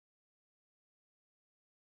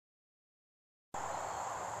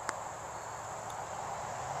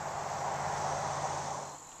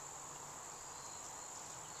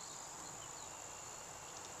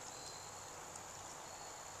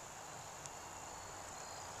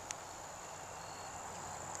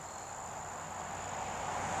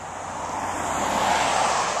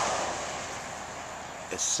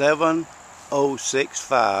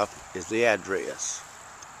7065 is the address.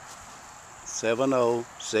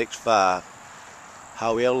 7065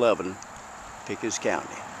 Highway 11, Pickens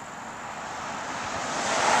County.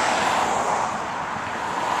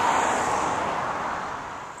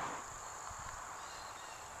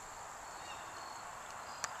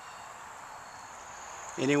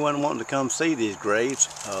 Anyone wanting to come see these graves,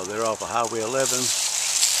 they're off of Highway 11.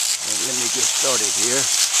 And let me get started here.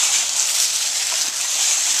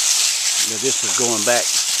 Now this is going back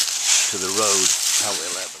to the road, Highway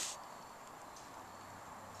 11.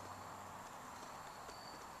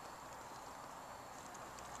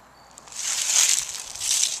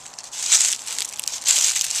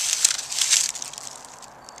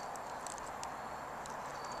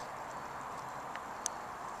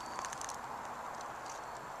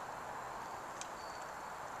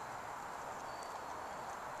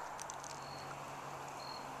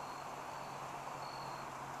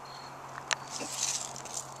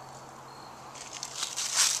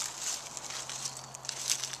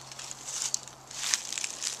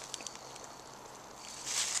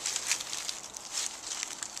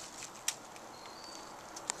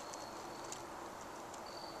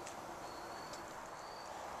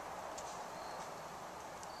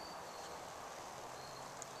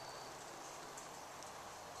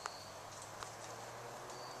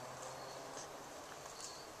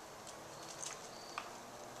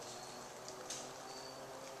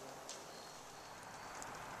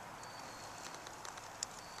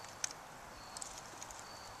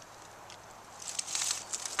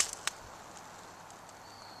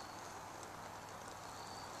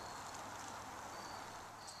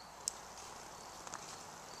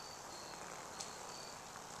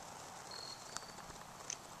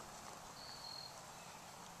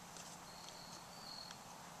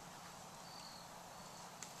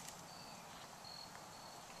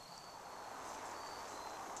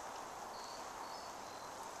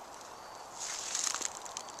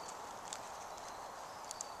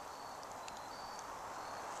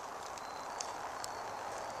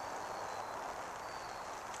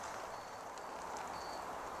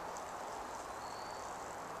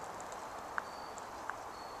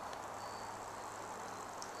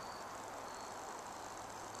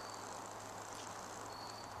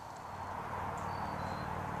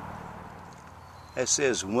 It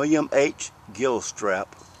says William H. Gilstrap,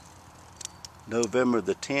 November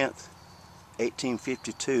the 10th,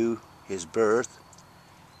 1852, his birth,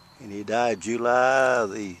 and he died July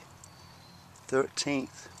the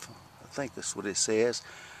 13th, I think that's what it says,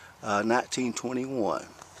 1921.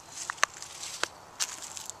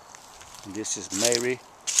 And this is Mary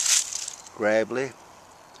Grabley,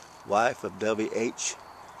 wife of W.H.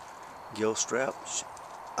 Gilstrap,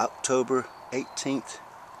 October 18th,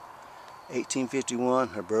 1851,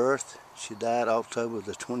 her birth. She died October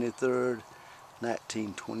the 23rd,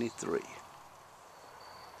 1923.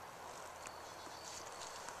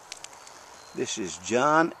 This is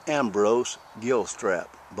John Ambrose Gilstrap,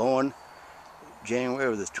 born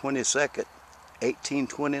January the 22nd,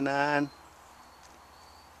 1829,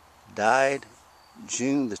 died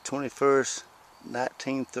June the 21st,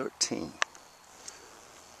 1913.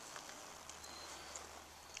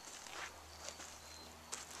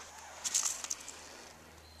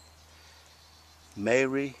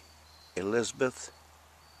 Mary Elizabeth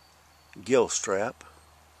Gilstrap,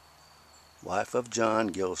 wife of John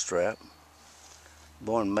Gilstrap,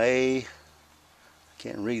 born May, I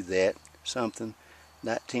can't read that, something,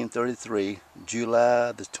 1933,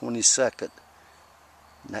 July the 22nd,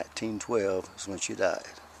 1912 is when she died.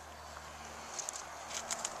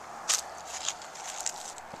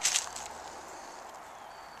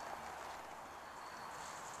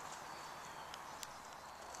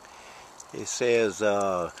 It says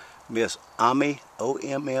Miss Omie,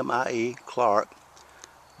 O-M-M-I-E, Clark,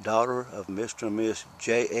 daughter of Mr. and Miss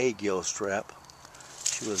J.A. Gilstrap.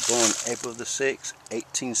 She was born April the 6th,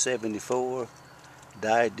 1874,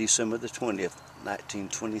 died December the 20th,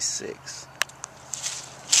 1926.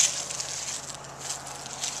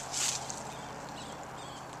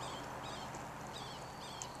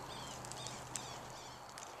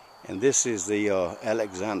 And this is the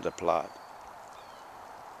Alexander plot.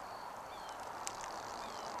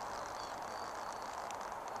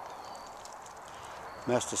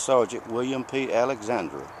 Master Sergeant William P.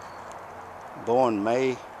 Alexander, born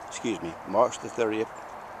March the 30th,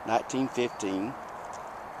 1915,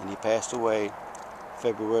 and he passed away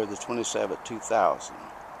February the 27th, 2000.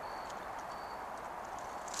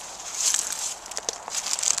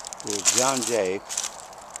 There's John J.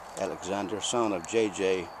 Alexander, son of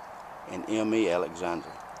J.J. and M.E. Alexander.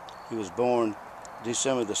 He was born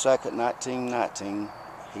December the 2nd, 1919.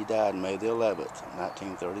 He died May the 11th,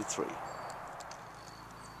 1933.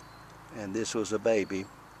 And this was a baby.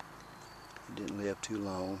 He didn't live too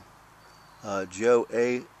long. Joe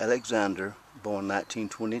A. Alexander, born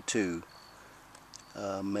 1922,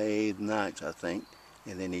 May 9th, I think.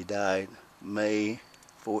 And then he died May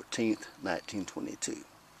 14th, 1922. You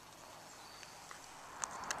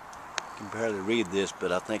can barely read this,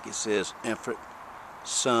 but I think it says infant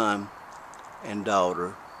son and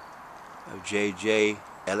daughter of J.J.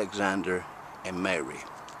 Alexander and Mary.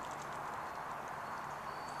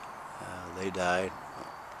 They died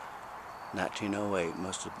 1908.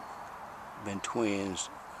 Must have been twins,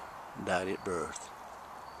 died at birth.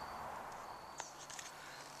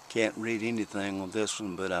 Can't read anything on this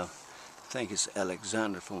one, but I think it's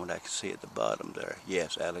Alexander from what I can see at the bottom there.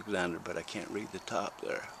 Yes, Alexander, but I can't read the top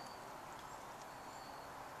there.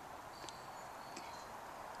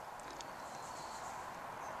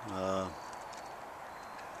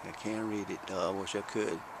 I can't read it. I wish I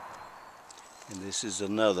could. And this is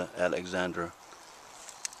another Alexander.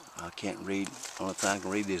 I can't read. Only thing I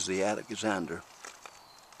can read is the Alexander.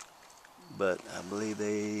 But I believe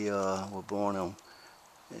they were born on,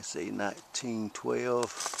 let's see,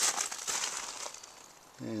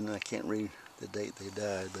 1912. And I can't read the date they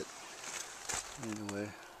died, but anyway.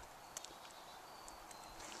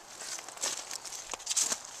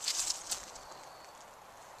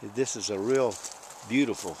 This is a real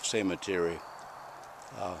beautiful cemetery.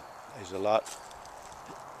 There's a lot of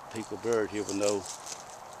people buried here with no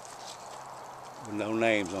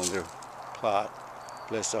names on their plot.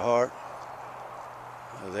 Bless their heart.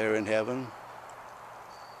 They're in heaven.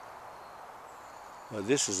 Well,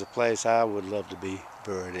 this is a place I would love to be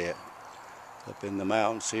buried at. Up in the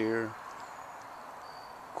mountains here.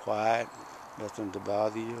 Quiet. Nothing to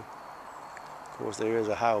bother you. Of course, there is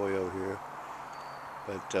a highway over here.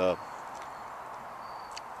 But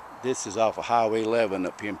this is off of Highway 11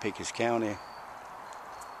 up here in Pickens County.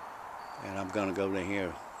 And I'm going to go down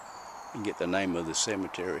here and get the name of the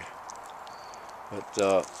cemetery. But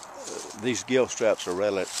these Gilstraps are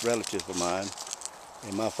relatives of mine.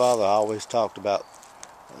 And my father always talked about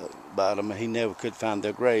them. He never could find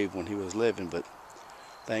their grave when he was living, but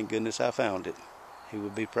thank goodness I found it. He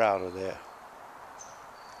would be proud of that.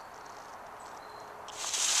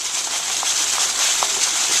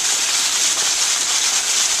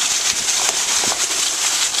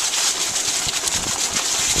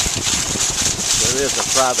 There is a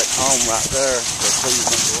private home right there, so please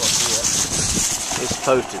don't go up yet. It's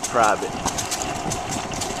posted private.